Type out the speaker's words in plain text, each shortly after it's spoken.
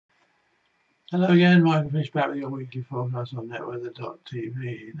Hello again, Michael Fish back with your weekly forecast on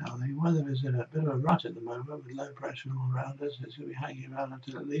netweather.tv. Now, the weather is in a bit of a rut at the moment with low pressure all around us. It's going to be hanging around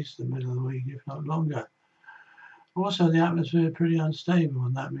until at least the middle of the week, if not longer. Also, the atmosphere is pretty unstable,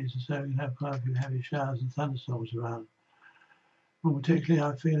 and that means we're going to have quite a few heavy showers and thunderstorms around. More particularly,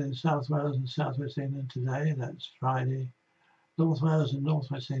 I feel in South Wales and South West England today, that's Friday, North Wales and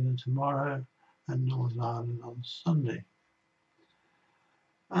North West England tomorrow, and Northern Ireland on Sunday.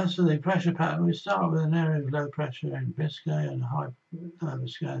 As for the pressure pattern, we start with an area of low pressure in Biscay and high over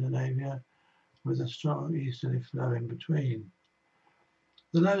Scandinavia, with a strong easterly flow in between.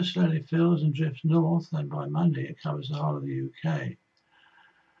 The low slowly fills and drifts north, and by Monday it covers the whole of the UK.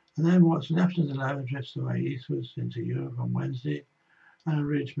 And then what's left of the low drifts away eastwards into Europe on Wednesday, and a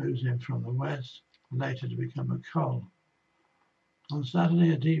ridge moves in from the west, later to become a col. On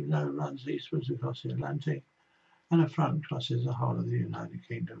Saturday, a deep low runs eastwards across the Atlantic, and a front crosses the whole of the United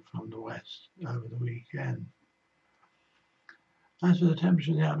Kingdom from the west over the weekend. As for the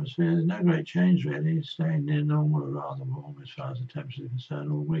temperature of the atmosphere, there's no great change really, staying near normal or rather warm as far as the temperature is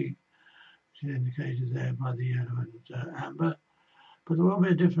concerned all week, which is indicated there by the yellow and amber. But there will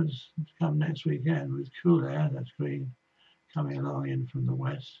be a difference to come next weekend with cool air, that's green, coming along in from the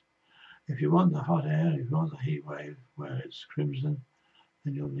west. If you want the hot air, if you want the heat wave where it's crimson,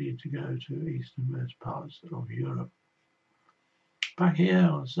 then you'll need to go to easternmost parts of Europe. Back here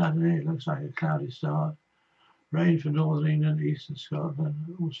on Saturday, it looks like a cloudy start. Rain for northern England, eastern Scotland,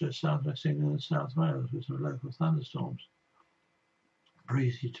 also southwest England and South Wales with some local thunderstorms.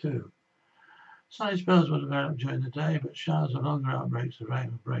 Breezy too. Sunny spells will develop during the day, but showers or longer outbreaks of rain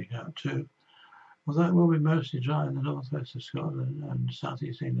will break out too, although it will be mostly dry in the northwest of Scotland and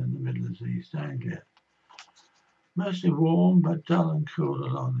southeast England, the Midlands and East Anglia. Mostly warm, but dull and cool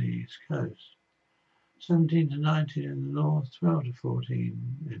along the east coast. 17 to 19 in the north, 12 to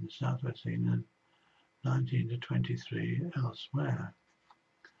 14 in southwest England, 19 to 23 elsewhere.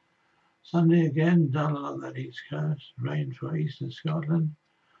 Sunday again, dull along that east coast, rain for eastern Scotland.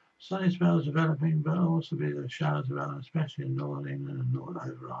 Sunny spells developing, but also be there showers around, especially in northern England and north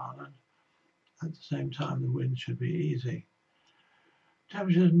over Ireland. At the same time, the wind should be easy.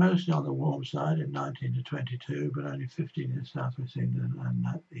 Temperatures mostly on the warm side at 19 to 22, but only 15 in southwest England and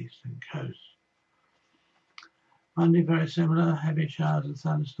that eastern coast. Monday very similar, heavy showers and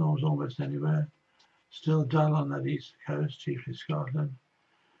thunderstorms almost anywhere. Still dull on that east coast, chiefly Scotland.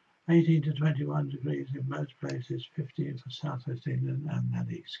 18 to 21 degrees in most places, 15 for southwest England and that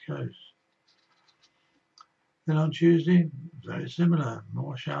east coast. Then on Tuesday, very similar,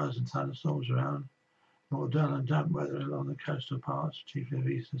 more showers and thunderstorms around. More dull and damp weather along the coastal parts, chiefly of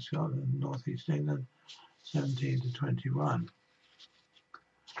eastern Scotland and northeast England, 17 to 21.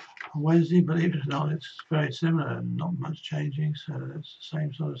 On Wednesday, believe it or not, it's very similar, not much changing, so it's the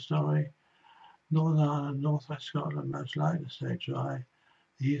same sort of story. Northern Ireland, northwest Scotland most likely to stay dry.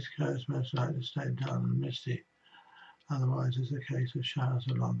 The east coast most likely to stay dull and misty. Otherwise, it's a case of showers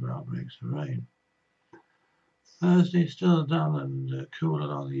or longer outbreaks of rain. Thursday, still dull and cool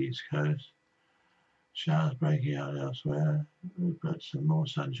along the east coast. Showers breaking out elsewhere, but some more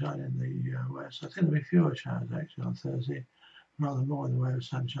sunshine in the west. I think there'll be fewer showers actually on Thursday, rather more in the way of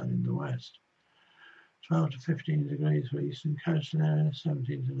sunshine in the west. 12 to 15 degrees for eastern coastal areas,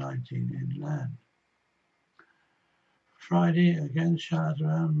 17 to 19 inland. Friday, again showers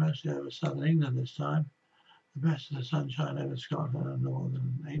around, mostly over southern England this time. The best of the sunshine over Scotland and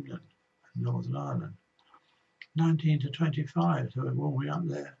northern England and Northern Ireland. 19 to 25, so we're warming up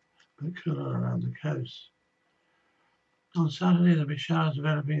there, but cooler around the coast. On Saturday, there'll be showers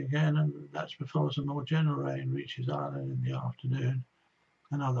developing again, and that's before some more general rain reaches Ireland in the afternoon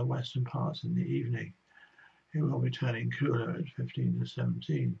and other western parts in the evening. It will be turning cooler at 15 to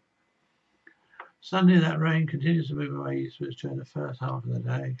 17. Sunday, that rain continues to move away eastwards during the first half of the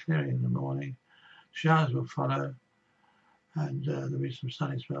day, clearing in the morning. Showers will follow, and there'll be some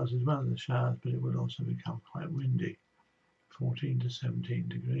sunny spells as well as the showers, but it will also become quite windy, 14 to 17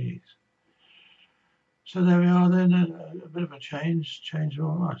 degrees. So there we are then, a bit of a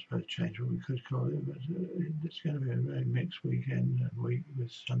changeable, I suppose changeable we could call it, but it's going to be a very mixed weekend and week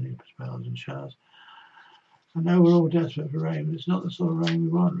with sunny spells and showers. I know we're all desperate for rain, but it's not the sort of rain we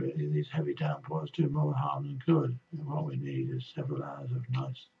want really. These heavy downpours do more harm than good, and what we need is several hours of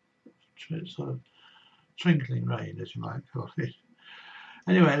nice sort of twinkling rain, as you might call it.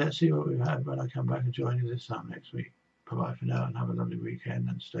 Anyway, let's see what we've had when I come back and join you this time next week. Bye-bye for now and have a lovely weekend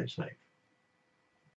and stay safe.